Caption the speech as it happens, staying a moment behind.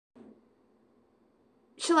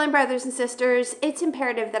Shalom, brothers and sisters. It's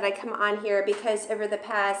imperative that I come on here because over the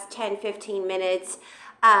past 10-15 minutes,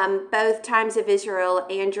 both Times of Israel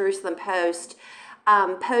and Jerusalem Post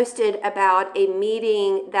posted about a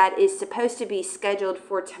meeting that is supposed to be scheduled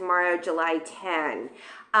for tomorrow, July 10.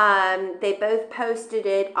 They both posted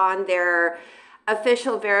it on their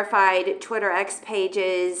official verified Twitter X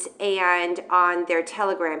pages and on their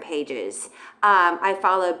Telegram pages. I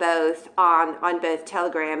follow both on both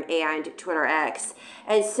Telegram and Twitter X.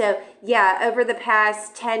 And so, yeah, over the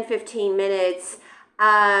past 10-15 minutes,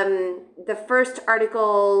 the first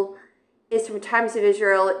article is from Times of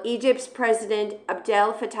Israel. Egypt's President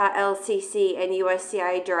Abdel Fattah el-Sisi and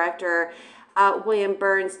USCI Director William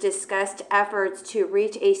Burns discussed efforts to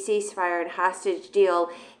reach a ceasefire and hostage deal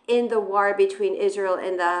in the war between Israel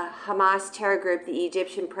and the Hamas terror group, the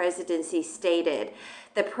Egyptian presidency stated.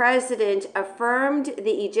 The president affirmed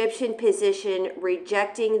the Egyptian position,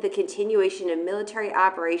 rejecting the continuation of military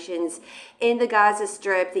operations in the Gaza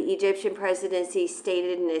Strip, the Egyptian presidency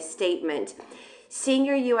stated in a statement.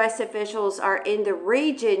 Senior U.S. officials are in the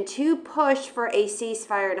region to push for a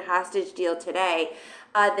ceasefire and hostage deal today,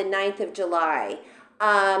 the 9th of July.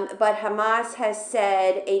 But Hamas has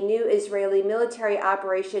said a new Israeli military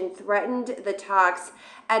operation threatened the talks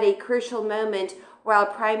at a crucial moment while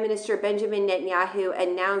Prime Minister Benjamin Netanyahu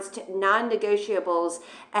announced non-negotiables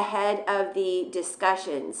ahead of the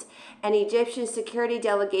discussions. An Egyptian security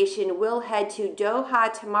delegation will head to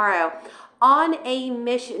Doha tomorrow on a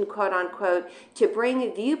mission, quote unquote, to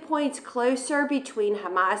bring viewpoints closer between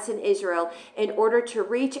Hamas and Israel in order to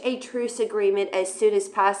reach a truce agreement as soon as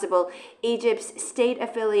possible, Egypt's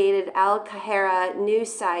state-affiliated Al Qahira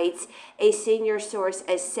news cites a senior source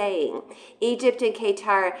as saying. Egypt and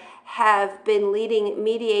Qatar have been leading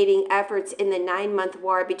mediating efforts in the 9-month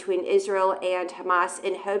war between Israel and Hamas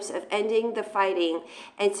in hopes of ending the fighting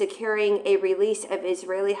and securing a release of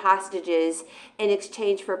Israeli hostages in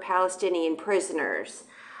exchange for Palestinian prisoners.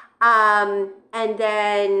 And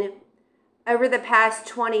then over the past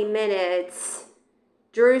 20 minutes,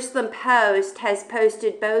 Jerusalem Post has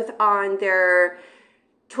posted both on their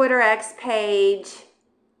Twitter X page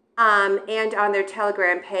and on their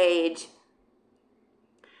Telegram page,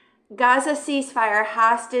 Gaza ceasefire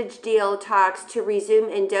hostage deal talks to resume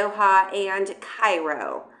in Doha and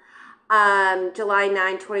Cairo, July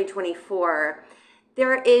 9, 2024.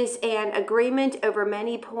 There is an agreement over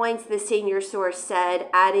many points, the senior source said,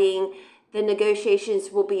 adding the negotiations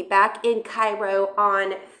will be back in Cairo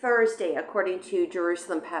on Thursday, according to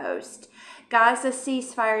Jerusalem Post. Gaza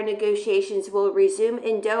ceasefire negotiations will resume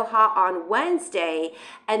in Doha on Wednesday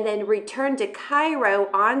and then return to Cairo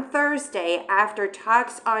on Thursday after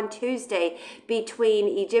talks on Tuesday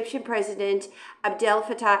between Egyptian President Abdel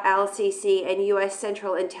Fattah el-Sisi and U.S.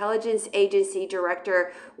 Central Intelligence Agency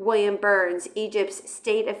Director William Burns, Egypt's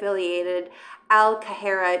state-affiliated Al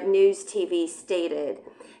Qahira News TV stated.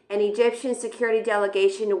 An Egyptian security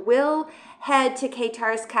delegation will head to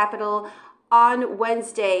Qatar's capital on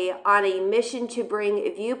Wednesday on a mission to bring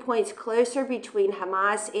viewpoints closer between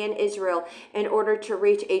Hamas and Israel in order to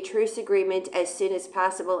reach a truce agreement as soon as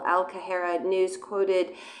possible, Al Qahira News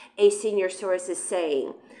quoted a senior source as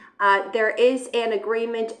saying. There is an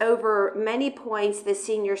agreement over many points, the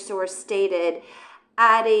senior source stated,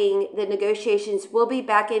 adding the negotiations will be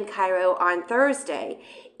back in Cairo on Thursday.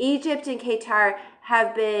 Egypt and Qatar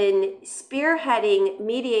have been spearheading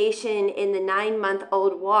mediation in the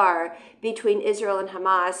 9-month-old war between Israel and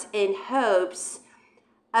Hamas in hopes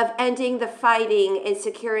of ending the fighting and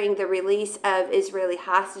securing the release of Israeli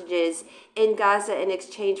hostages in Gaza in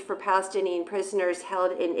exchange for Palestinian prisoners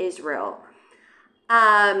held in Israel.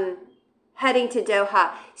 Heading to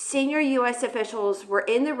Doha, senior U.S. officials were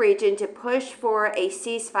in the region to push for a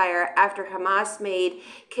ceasefire after Hamas made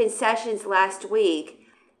concessions last week.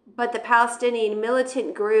 But the Palestinian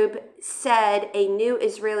militant group said a new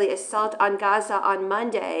Israeli assault on Gaza on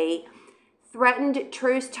Monday threatened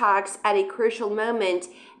truce talks at a crucial moment,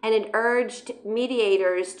 and it urged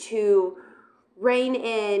mediators to rein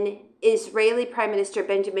in Israeli Prime Minister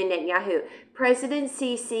Benjamin Netanyahu. President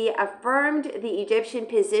Sisi affirmed the Egyptian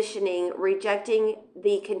positioning, rejecting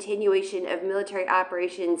the continuation of military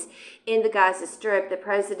operations in the Gaza Strip, the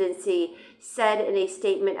presidency said in a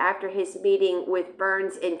statement after his meeting with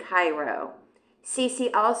Burns in Cairo. Sisi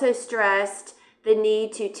also stressed the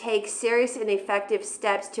need to take serious and effective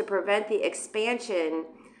steps to prevent the expansion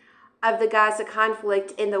of the Gaza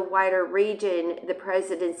conflict in the wider region, the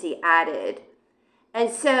presidency added. And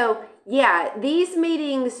so, yeah, these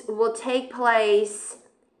meetings will take place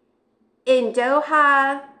in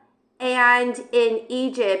Doha and in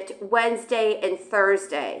Egypt Wednesday and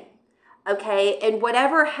Thursday. Okay, and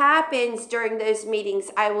whatever happens during those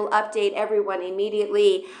meetings, I will update everyone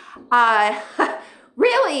immediately.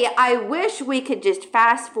 Really, I wish we could just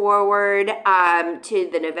fast forward to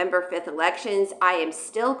the November 5th elections. I am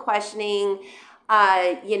still questioning,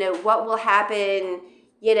 what will happen.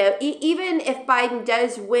 Even if Biden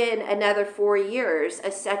does win another 4 years,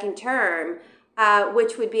 a second term,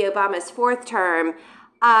 which would be Obama's fourth term,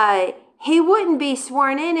 he wouldn't be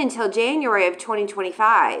sworn in until January of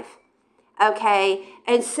 2025. Okay,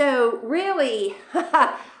 and so really,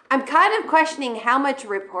 I'm kind of questioning how much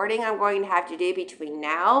reporting I'm going to have to do between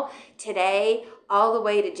now, today, all the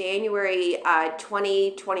way to January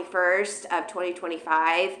 21st of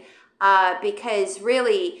 2025, because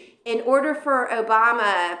really, in order for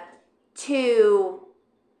Obama to,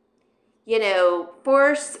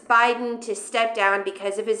 force Biden to step down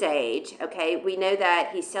because of his age, okay, we know that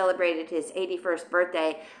he celebrated his 81st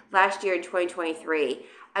birthday last year in 2023,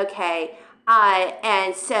 okay,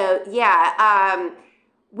 and so,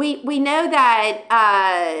 we know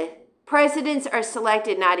that presidents are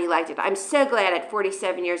selected, not elected. I'm so glad at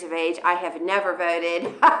 47 years of age, I have never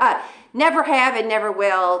voted, never have and never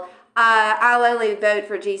will. I'll only vote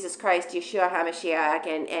for Jesus Christ, Yeshua HaMashiach,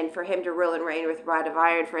 and for him to rule and reign with rod of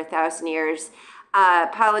iron for 1,000 years.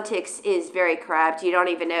 Politics is very corrupt. You don't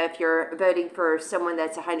even know if you're voting for someone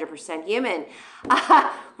that's 100% human.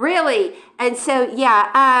 Really. And so,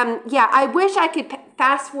 I wish I could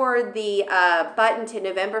fast forward the button to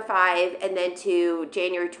November 5 and then to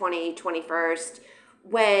January 21st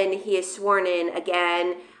when he is sworn in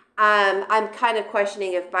again. I'm kind of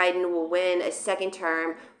questioning if Biden will win a second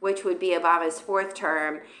term, which would be Obama's fourth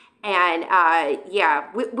term. And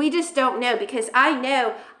we just don't know, because I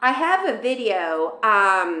know I have a video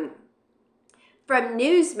from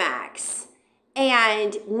Newsmax,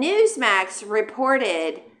 and Newsmax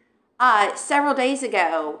reported several days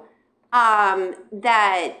ago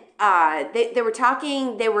that they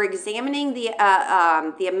were examining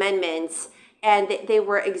the amendments, and they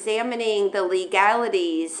were examining the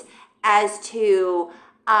legalities as to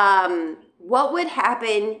what would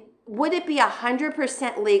happen. Would it be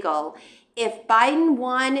 100% legal if Biden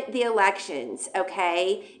won the elections,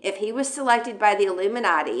 okay, if he was selected by the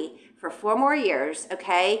Illuminati for 4 more years,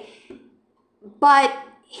 okay, but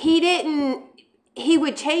he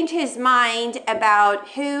would change his mind about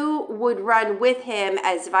who would run with him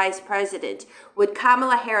as vice president? Would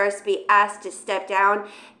Kamala Harris be asked to step down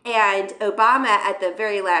and Obama at the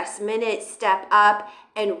very last minute step up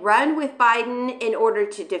and run with Biden in order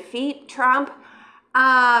to defeat Trump?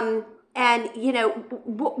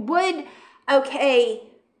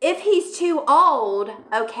 If he's too old,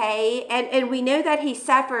 okay, and we know that he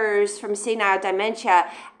suffers from senile dementia,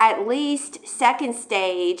 at least second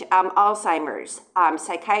stage Alzheimer's.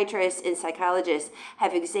 Psychiatrists and psychologists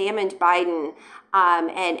have examined Biden,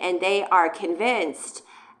 and they are convinced,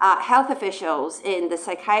 health officials in the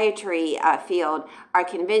psychiatry field are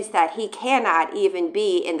convinced that he cannot even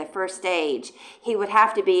be in the first stage. He would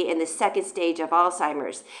have to be in the second stage of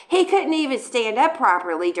Alzheimer's. He couldn't even stand up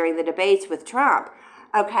properly during the debates with Trump.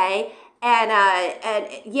 Okay, and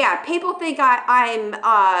people think I'm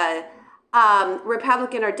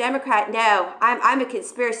Republican or Democrat. No, I'm a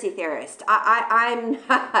conspiracy theorist. I'm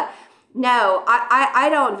no, I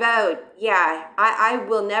don't vote. Yeah, I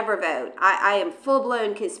will never vote. I am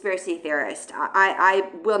full-blown conspiracy theorist. I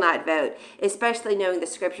will not vote, especially knowing the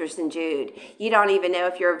scriptures in Jude. You don't even know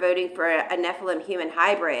if you're voting for a Nephilim human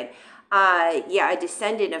hybrid. A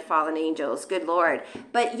descendant of fallen angels. Good Lord.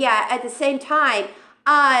 But at the same time,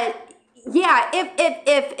 if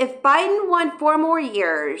Biden won 4 more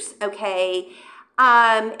years, okay,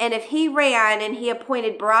 and if he ran and he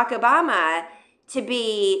appointed Barack Obama to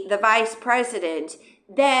be the vice president,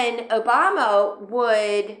 then Obama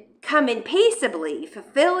would come in peaceably,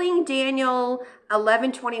 fulfilling Daniel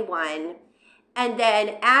 11:21, and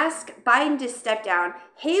then ask Biden to step down.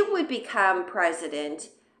 He would become president,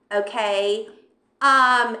 okay,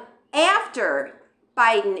 after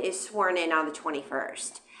Biden is sworn in on the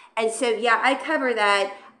 21st. And so, I cover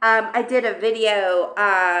that. I did a video,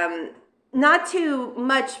 not too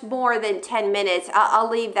much more than 10 minutes. I'll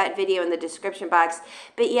leave that video in the description box.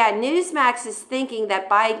 But Newsmax is thinking that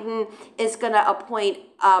Biden is going to appoint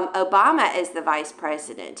Obama as the vice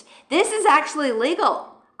president. This is actually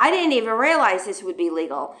legal. I didn't even realize this would be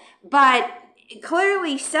legal. But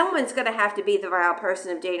clearly someone's going to have to be the vile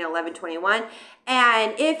person of Daniel 11:21.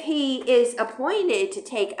 And if he is appointed to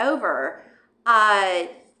take over,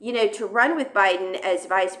 to run with Biden as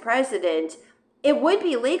vice president, it would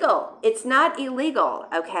be legal. It's not illegal,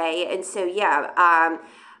 okay? And so,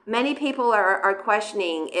 Many people are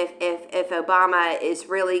questioning if Obama is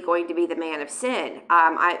really going to be the man of sin.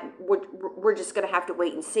 We're just going to have to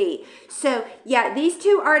wait and see. So, yeah, these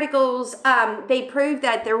two articles, they prove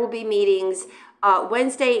that there will be meetings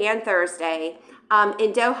Wednesday and Thursday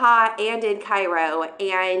in Doha and in Cairo.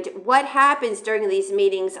 And what happens during these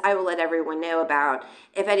meetings, I will let everyone know about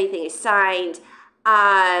if anything is signed.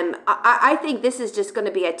 I think this is just going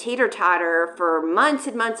to be a teeter-totter for months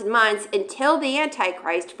and months and months until the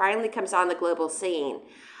Antichrist finally comes on the global scene.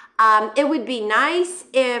 It would be nice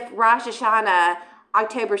if Rosh Hashanah,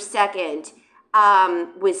 October 2nd,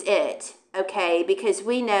 was it, okay? Because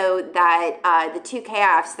we know that the two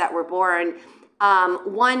calves that were born,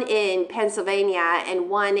 one in Pennsylvania and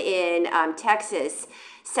one in Texas,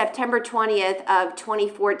 September 20th of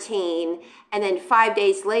 2014, and then 5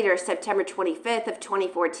 days later, September 25th of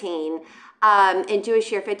 2014, in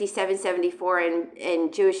Jewish year 5774 and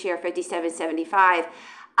in Jewish year 5775,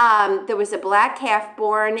 there was a black calf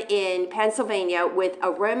born in Pennsylvania with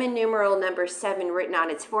a Roman numeral number 7 written on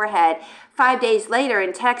its forehead. 5 days later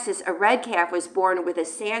in Texas, a red calf was born with a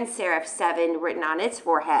sans serif 7 written on its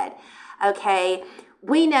forehead. Okay,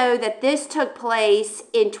 we know that this took place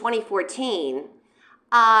in 2014.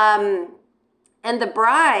 And the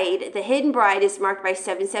bride, the hidden bride, is marked by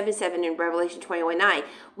 777 in Revelation 21:9.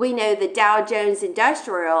 We know the Dow Jones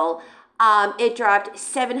Industrial, it dropped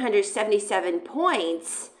 777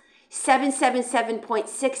 points,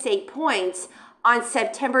 777.68 points on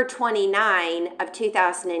September 29 of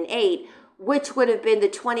 2008, which would have been the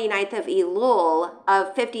 29th of Elul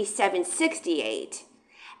of 5768.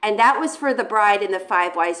 And that was for the bride and the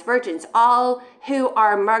 5 wise virgins, all who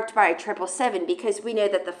are marked by 777, because we know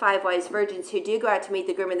that the 5 wise virgins who do go out to meet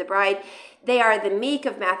the groom and the bride, they are the meek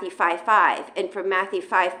of Matthew 5:5. And from Matthew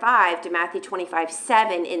 5:5 to Matthew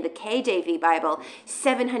 25:7 in the KJV Bible,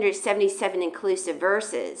 777 inclusive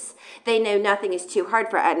verses. They know nothing is too hard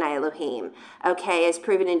for Adonai Elohim, okay, as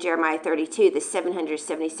proven in Jeremiah 32, the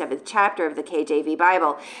 777th chapter of the KJV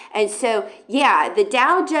Bible. And so, yeah, the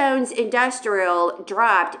Dow Jones Industrial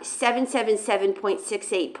dropped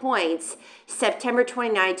 777.68 points September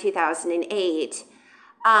 29, 2008.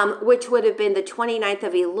 Which would have been the 29th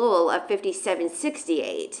of Elul of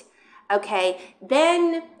 5768. Okay,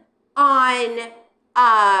 then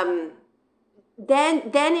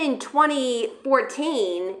in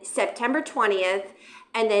 2014, September 20th,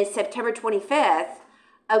 and then September 25th,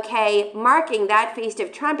 okay, marking that Feast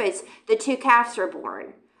of Trumpets, the two calves were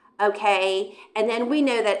born. Okay, and then we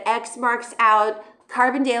know that X marks out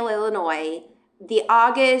Carbondale, Illinois, the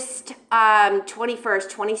August 21st,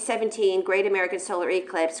 2017 Great American Solar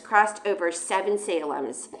Eclipse crossed over 7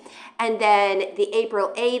 Salems. And then the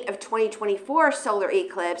April 8th of 2024 solar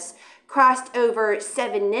eclipse crossed over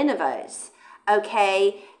 7 Ninevehs.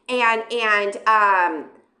 Okay, and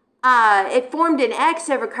it formed an X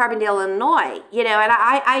over Carbondale, Illinois. You know, and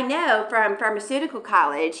I know from pharmaceutical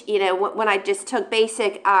college, you know, when I just took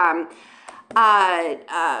basic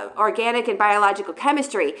organic and biological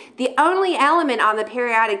chemistry, the only element on the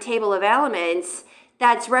periodic table of elements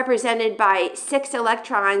that's represented by 6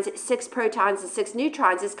 electrons, 6 protons, and 6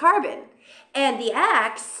 neutrons is carbon. And the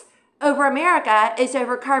X over America is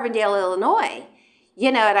over Carbondale, Illinois.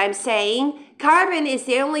 You know what I'm saying? Carbon is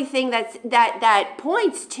the only thing that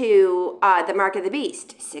points to the mark of the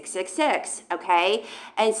beast, 666, okay?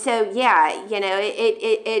 And so, yeah, you know,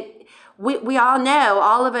 we all know,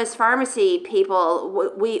 all of us pharmacy people,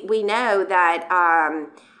 we know that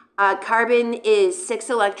carbon is 6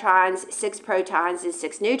 electrons, 6 protons, and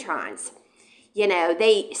 6 neutrons. You know,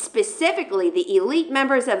 they specifically, the elite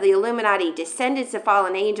members of the Illuminati, descendants of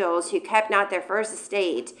fallen angels who kept not their first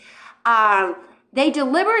estate, they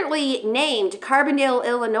deliberately named Carbondale,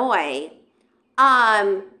 Illinois,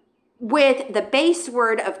 with the base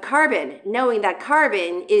word of carbon, knowing that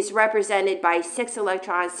carbon is represented by 6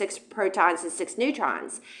 electrons, 6 protons, and 6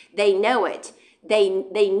 neutrons. They know it. They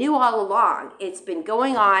knew all along. It's been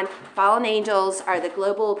going on. Fallen angels are the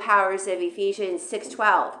global powers of Ephesians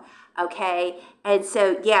 6:12. Okay, and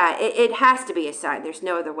so yeah, it has to be a sign. There's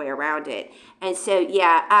no other way around it. And so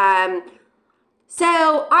yeah,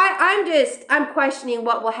 so I'm questioning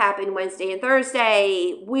what will happen Wednesday and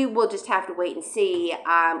Thursday. We will just have to wait and see.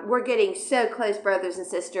 We're getting so close, brothers and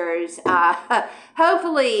sisters.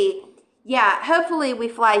 Hopefully we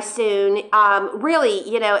fly soon. Really,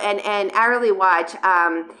 you know, and hourly watch.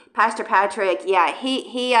 Pastor Patrick, yeah,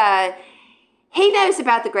 He knows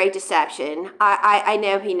about the Great Deception. I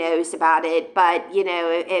know he knows about it, but, you know,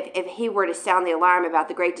 if he were to sound the alarm about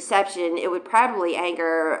the Great Deception, it would probably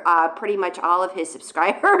anger pretty much all of his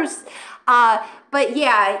subscribers. But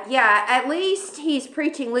yeah, at least he's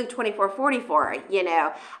preaching Luke 24:44, you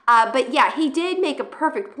know. But yeah, he did make a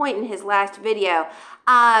perfect point in his last video.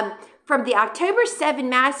 From the October 7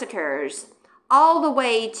 massacres all the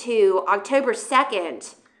way to October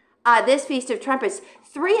 2nd, this Feast of Trumpets,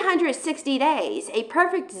 360 days, a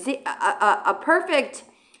perfect,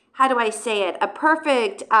 how do I say it? A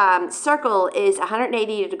perfect circle is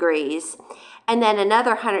 180 degrees, and then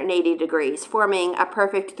another 180 degrees, forming a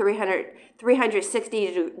perfect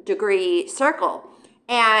 360 degree circle.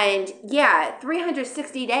 And yeah,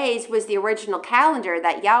 360 days was the original calendar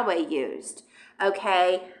that Yahweh used,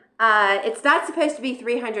 okay? It's not supposed to be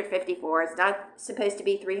 354. It's not supposed to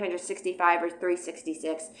be 365 or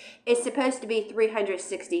 366. It's supposed to be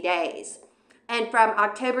 360 days. And from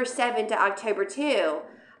October 7 to October 2,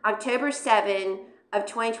 October 7 of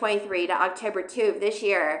 2023 to October 2 of this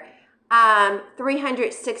year,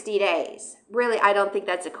 360 days. Really, I don't think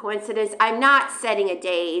that's a coincidence. I'm not setting a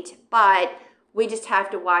date, but we just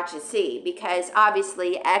have to watch and see, because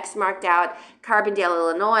obviously X marked out Carbondale,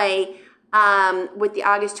 Illinois, with the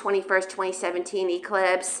August 21st, 2017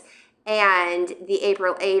 eclipse and the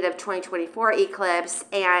April 8th of 2024 eclipse.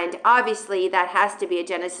 And obviously that has to be a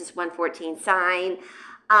Genesis 1:14 sign.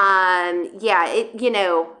 Yeah,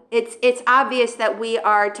 it's obvious that we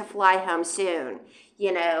are to fly home soon.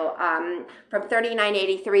 You know, from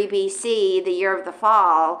 3983 BC, the year of the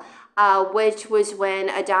fall, which was when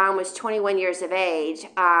Adam was 21 years of age.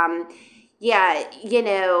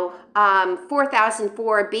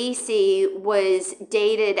 4004 BC was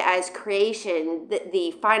dated as creation,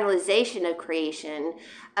 the finalization of creation,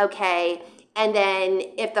 okay? And then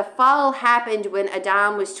if the fall happened when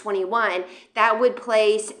Adam was 21, that would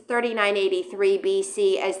place 3983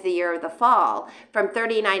 BC as the year of the fall. From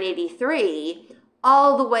 3983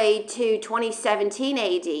 all the way to 2017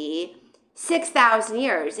 AD, 6,000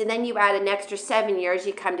 years. And then you add an extra 7 years,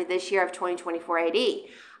 you come to this year of 2024 AD.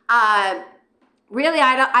 Really,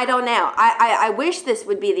 I don't know. I wish this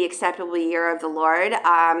would be the acceptable year of the Lord.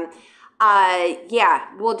 Yeah,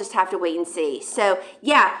 we'll just have to wait and see. So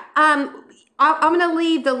yeah, I'm going to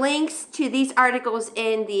leave the links to these articles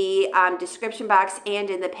in the description box and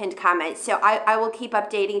in the pinned comment. So I will keep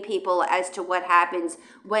updating people as to what happens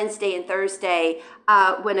Wednesday and Thursday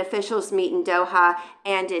when officials meet in Doha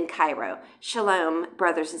and in Cairo. Shalom,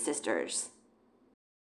 brothers and sisters.